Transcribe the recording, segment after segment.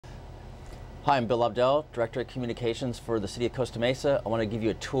Hi, I'm Bill Abdel, Director of Communications for the City of Costa Mesa. I want to give you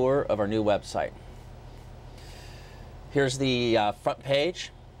a tour of our new website. Here's the front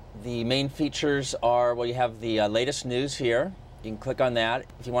page. The main features are, well, you have the latest news here. You can click on that.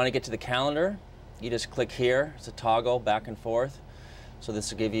 If you want to get to the calendar, you just click here. It's a toggle back and forth. So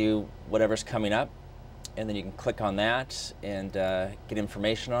this will give you whatever's coming up. And then you can click on that and get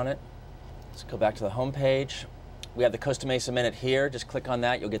information on it. Let's go back to the home page. We have the Costa Mesa Minute here. Just click on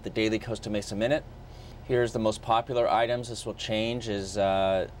that. You'll get the daily Costa Mesa Minute. Here's the most popular items. This will change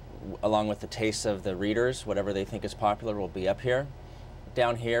along with the tastes of the readers. Whatever they think is popular will be up here.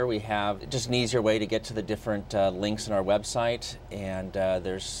 Down here we have just an easier way to get to the different links in our website. And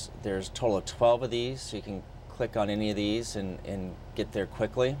there's a total of 12 of these. So you can click on any of these and get there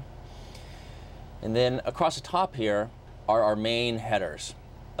quickly. And then across the top here are our main headers.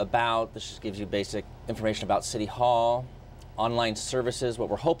 About, this just gives you basic information about City Hall, online services. What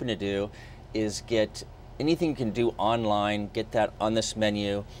we're hoping to do is get anything you can do online, get that on this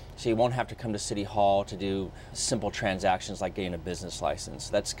menu, so you won't have to come to City Hall to do simple transactions like getting a business license.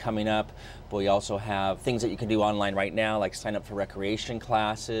 That's coming up, but we also have things that you can do online right now, like sign up for recreation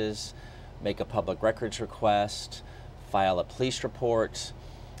classes, make a public records request, file a police report,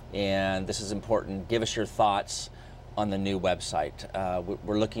 and this is important, give us your thoughts on the new website.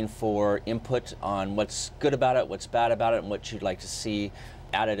 We're looking for input on what's good about it, what's bad about it, and what you'd like to see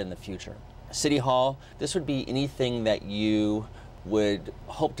added in the future. City Hall, this would be anything that you would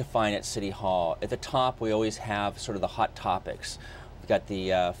hope to find at City Hall. At the top, we always have sort of the hot topics. We've got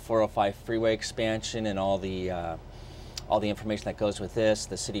the 405 freeway expansion and all the information that goes with this,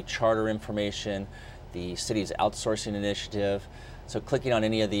 the city charter information, the city's outsourcing initiative. So clicking on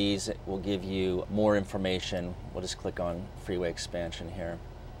any of these will give you more information. We'll just click on freeway expansion here.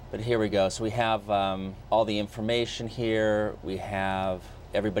 But here we go. So we have all the information here. We have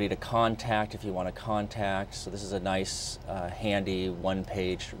everybody to contact if you want to contact. So this is a nice, handy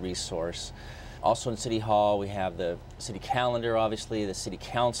one-page resource. Also in City Hall, we have the city calendar, obviously, the city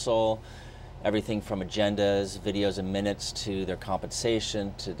council, everything from agendas, videos and minutes, to their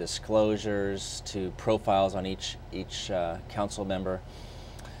compensation, to disclosures, to profiles on each council member.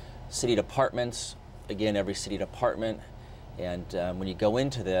 City departments, again, every city department. And when you go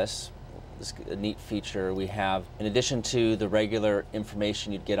into this is a neat feature. We have, in addition to the regular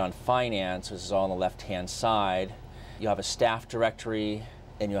information you'd get on finance, which is all on the left-hand side, you have a staff directory,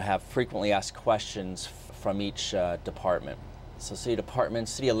 and you'll have frequently asked questions from each department. So city department,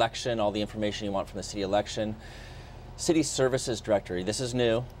 city election, all the information you want from the city election. City services directory, this is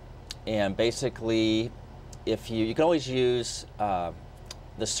new. And basically, if you can always use the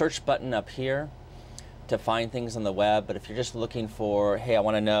search button up here to find things on the web, but if you're just looking for, hey, I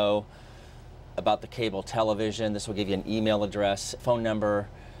want to know about the cable television, this will give you an email address, phone number,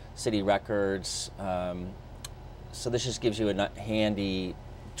 city records. So this just gives you a handy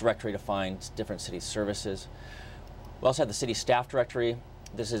directory to find different city services. We also have the city staff directory.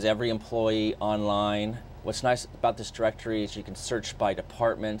 This is every employee online. What's nice about this directory is you can search by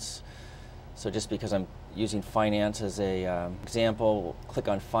departments. So just because I'm using finance as an example, we'll click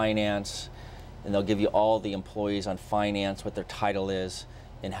on finance, and they'll give you all the employees on finance, what their title is,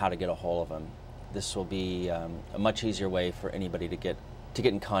 and how to get a hold of them. This will be a much easier way for anybody to get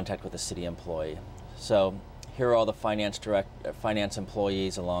in contact with a city employee. So here are all the finance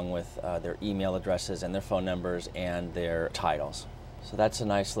employees, along with their email addresses and their phone numbers and their titles. So that's a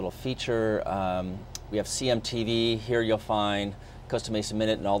nice little feature. We have CMTV. Here you'll find Costa Mesa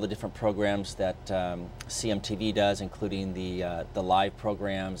Minute and all the different programs that CMTV does, including the live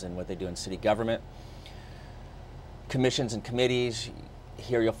programs and what they do in city government. Commissions and committees.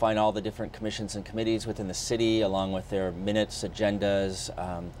 Here you'll find all the different commissions and committees within the city, along with their minutes, agendas,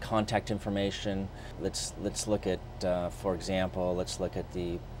 contact information. Let's look at, for example, let's look at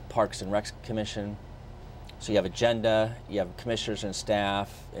the Parks and Recs Commission. So you have agenda, you have commissioners and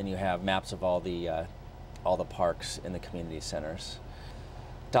staff, and you have maps of all the parks in the community centers.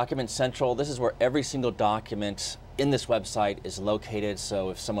 Document Central, this is where every single document in this website is located.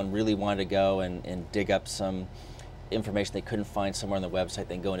 So if someone really wanted to go and dig up some information they couldn't find somewhere on the website,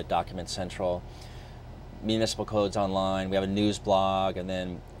 they can go into Document Central. Municipal codes online, we have a news blog, and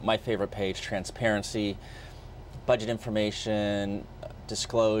then my favorite page, transparency, budget information,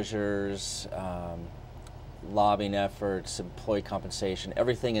 disclosures, lobbying efforts, employee compensation,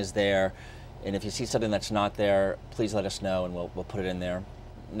 everything is there. And if you see something that's not there, please let us know and we'll put it in there.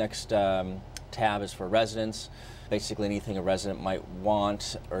 Next tab is for residents. Basically anything a resident might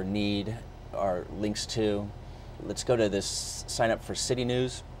want or need are links to. Let's go to this sign up for city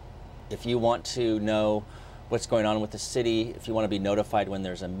news. If you want to know what's going on with the city. If you want to be notified when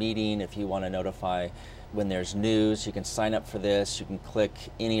there's a meeting, if you want to notify when there's news, you can sign up for this. You can click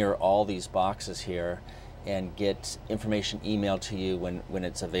any or all these boxes here and get information emailed to you when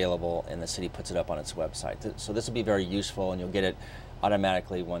it's available and the city puts it up on its website. So this will be very useful, and you'll get it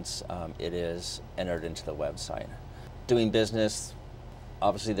automatically once it is entered into the website. Doing business,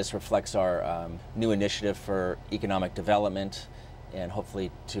 obviously this reflects our new initiative for economic development and hopefully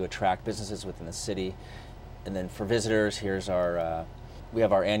to attract businesses within the city. And then for visitors, here's our we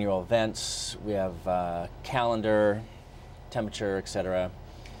have our annual events, we have calendar, temperature, etc.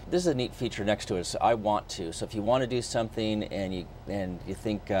 This is a neat feature next to it, so I want to. So if you want to do something and you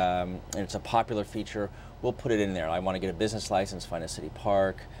think and it's a popular feature, we'll put it in there. I want to get a business license, find a city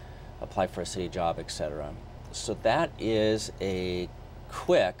park, apply for a city job, etc. So that is a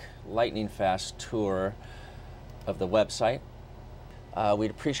quick, lightning fast tour of the website.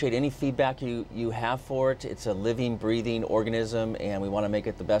 We'd appreciate any feedback you have for it. It's a living, breathing organism, and we want to make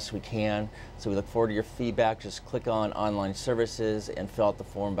it the best we can. So we look forward to your feedback. Just click on online services and fill out the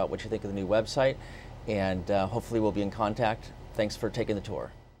form about what you think of the new website, and hopefully we'll be in contact. Thanks for taking the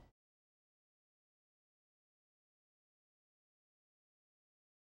tour.